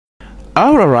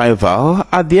Our arrival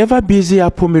at the ever-busy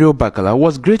Ubakala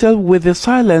was greeted with the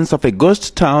silence of a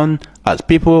ghost town as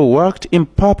people worked in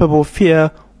palpable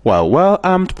fear while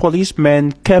well-armed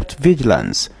policemen kept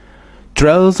vigilance.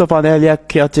 Trails of an earlier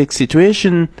chaotic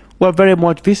situation were very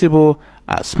much visible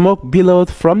as smoke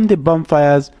billowed from the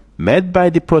bonfires made by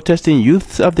the protesting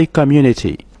youths of the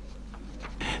community.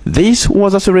 This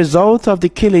was as a result of the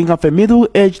killing of a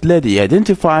middle-aged lady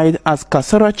identified as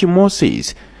Kasarachi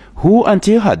Moses, who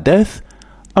until her death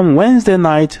on Wednesday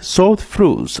night sold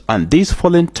fruits on this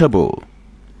fallen table.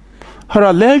 Her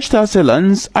alleged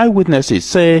assailants, eyewitnesses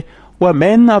say, were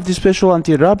men of the Special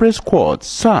Anti-Robbery Squad,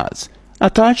 SARS,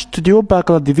 attached to the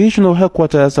Ubakala Divisional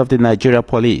Headquarters of the Nigeria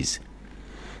Police.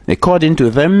 According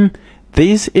to them,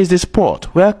 this is the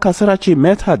spot where Kasarachi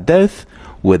met her death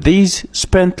with these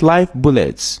spent life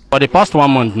bullets. For the past 1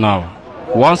 month now,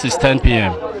 once it's 10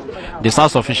 p.m., the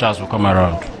SARS officials will come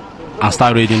around and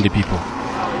start raiding the people.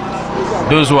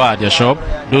 Those who are at their shop,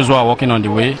 those who are walking on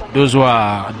the way, those who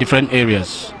are different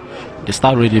areas, they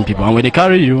start raiding people. And when they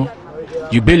carry you,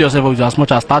 you bail yourself with as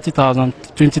much as 30,000,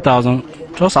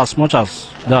 20,000, just as much as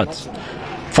that,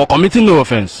 for committing no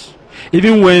offense,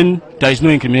 even when there is no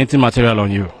incriminating material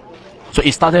on you. So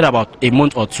it started about a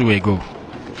month or two ago.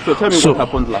 So tell me what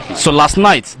happened last night. So last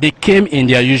night, they came in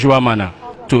their usual manner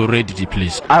to raid the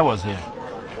place. I was here.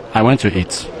 I went to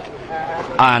eat.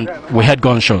 And we had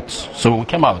gunshots. So we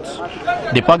came out.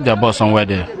 They parked their bus somewhere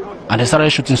there. And they started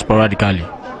shooting sporadically.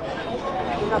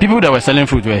 People that were selling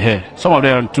fruit were here. Some of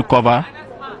them took cover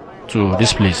to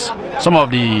this place. Some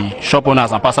of the shop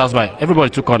owners and passers-by,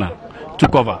 everybody took cover.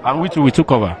 And we too, we took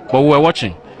cover. But we were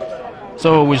watching.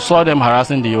 So we saw them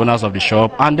harassing the owners of the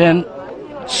shop. And then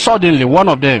suddenly, one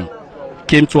of them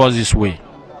came towards this way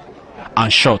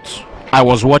and shot. I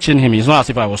was watching him. It's not as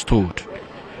if I was told.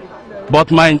 But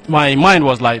my mind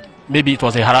was like, maybe it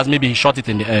was a harassment, maybe he shot it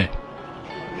in the air.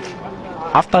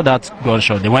 After that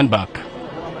gunshot, they went back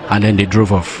and then they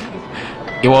drove off.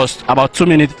 It was about 2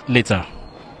 minutes later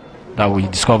that we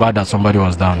discovered that somebody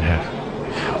was down here.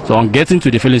 So on getting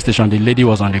to the filling station, the lady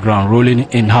was on the ground rolling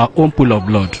in her own pool of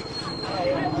blood.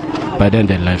 By then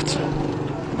they left.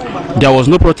 There was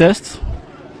no protest,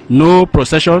 no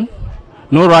procession,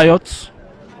 no riots,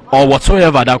 or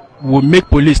whatsoever that would make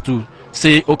police to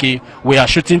say, okay, we are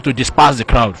shooting to disperse the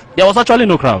crowd. There was actually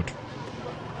no crowd.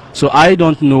 So I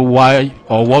don't know why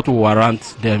or what will warrant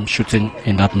them shooting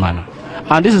in that manner.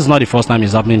 And this is not the first time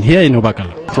it's happening here in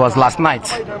Ubakala. It was last night.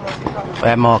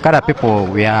 Okada people,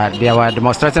 they were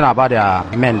demonstrating about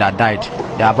their men that died.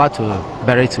 They are about to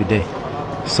bury today.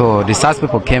 So the SARS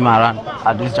people came around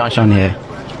at this junction here.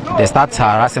 They start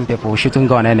harassing people, shooting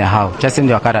gun anyhow, chasing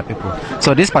the Okada people.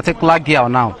 So this particular girl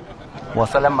now was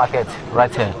selling market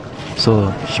right here.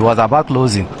 So she was about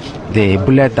closing. The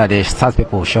bullet that the SARS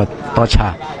people shot touched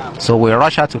her. So we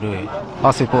rushed her to the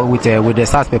hospital with the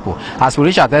SARS people. As we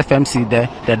reached at FMC there,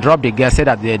 they dropped the girl, said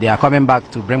that they are coming back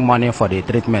to bring money for the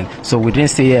treatment. So we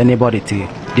didn't see anybody till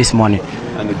this morning.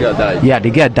 And the girl died? Yeah,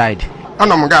 the girl died.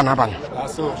 System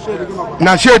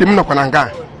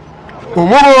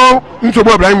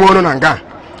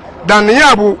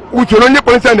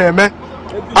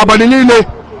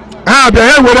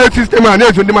and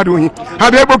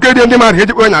have you ever the man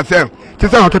hit when I say, to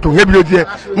heavy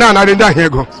now I didn't hear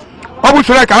go. I would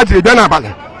like I did Benabal.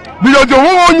 Because the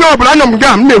whole new Branham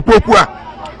Gam, no poor.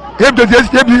 If the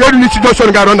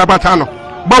situation got on the Batano.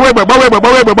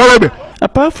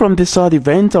 Apart from the sad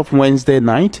event of Wednesday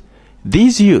night,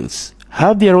 these youths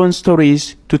have their own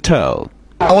stories to tell.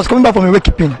 I was coming back from a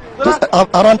wakekeeping just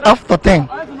around after 10.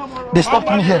 They stopped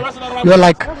me here. They were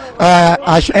like,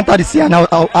 I should enter the sea, and I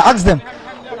asked them,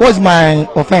 what's my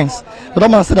offense? The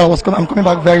man said I'm coming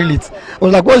back very late. I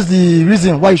was like, what's the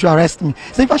reason why you should arrest me?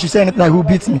 He said, if I should say anything, like, who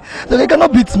beats me? So they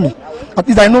cannot beat me. At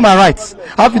least I know my rights.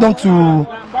 I have freedom to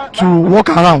walk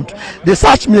around. They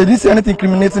searched me, they didn't see anything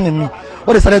incriminating in me.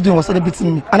 What they started doing was started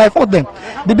beating me. And I fought them.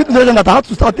 They beat me to the that I had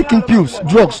to start taking pills,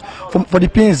 drugs, for the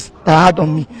pains that I had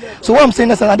on me. So what I'm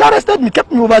saying is that they arrested me,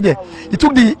 kept me over there. They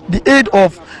took the aid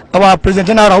of our President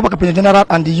General, Ubakala President General,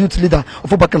 and the youth leader of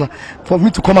Ubakala for me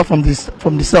to come out from the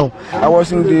cell. I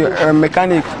was in the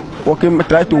mechanic working,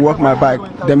 tried to work my bike.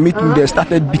 They meet me, they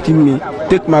started beating me,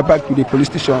 take my bike to the police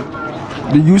station.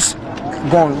 They use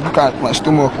gun, look at my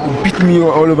stomach, beat me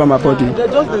all over my body. They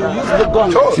just used the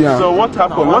gun. Yeah. So what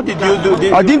happened? What did you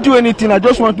do? I didn't do anything. I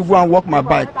just want to go and walk my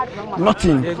bike.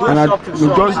 Nothing. And I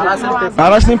just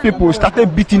harassing people,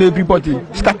 started beating everybody,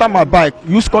 scatter my bike,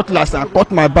 use cutlass and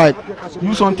cut my bike,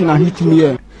 use something and hit me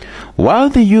here. While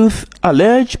the youth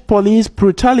allege police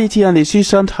brutality and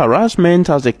incessant harassment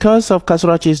as the cause of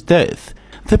Kasarachi's death,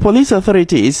 the police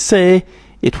authorities say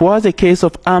it was a case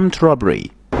of armed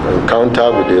robbery.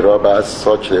 Encounter with the robbers,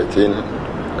 such a thing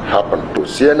happened. To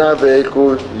Sienna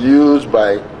vehicle used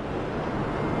by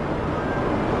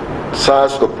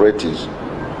SARS operatives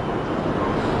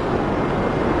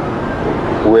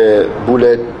were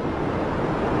bullet-ridden.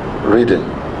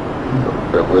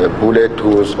 There were bullet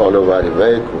holes all over the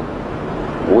vehicle,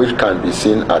 which can be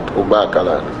seen at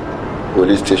Ubakala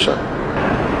police station.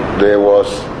 There was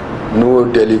no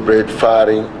deliberate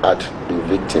firing at the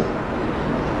victim,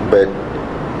 but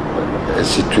a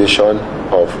situation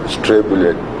of stray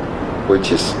bullet,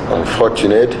 which is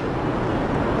unfortunate,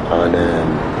 and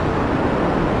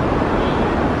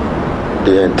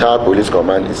the entire police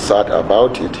command is sad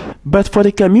about it. But for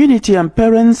the community and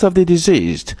parents of the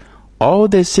deceased, all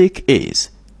they seek is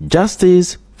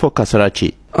justice for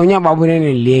Kasarachi.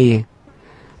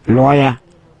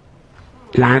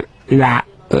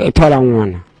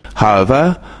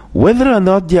 However, whether or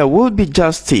not there will be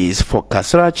justice for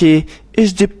Kasarachi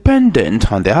is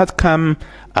dependent on the outcome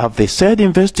of the said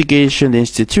investigation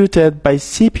instituted by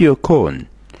CPO Cone.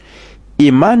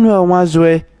 Emmanuel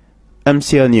Wazwe,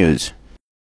 MCL News.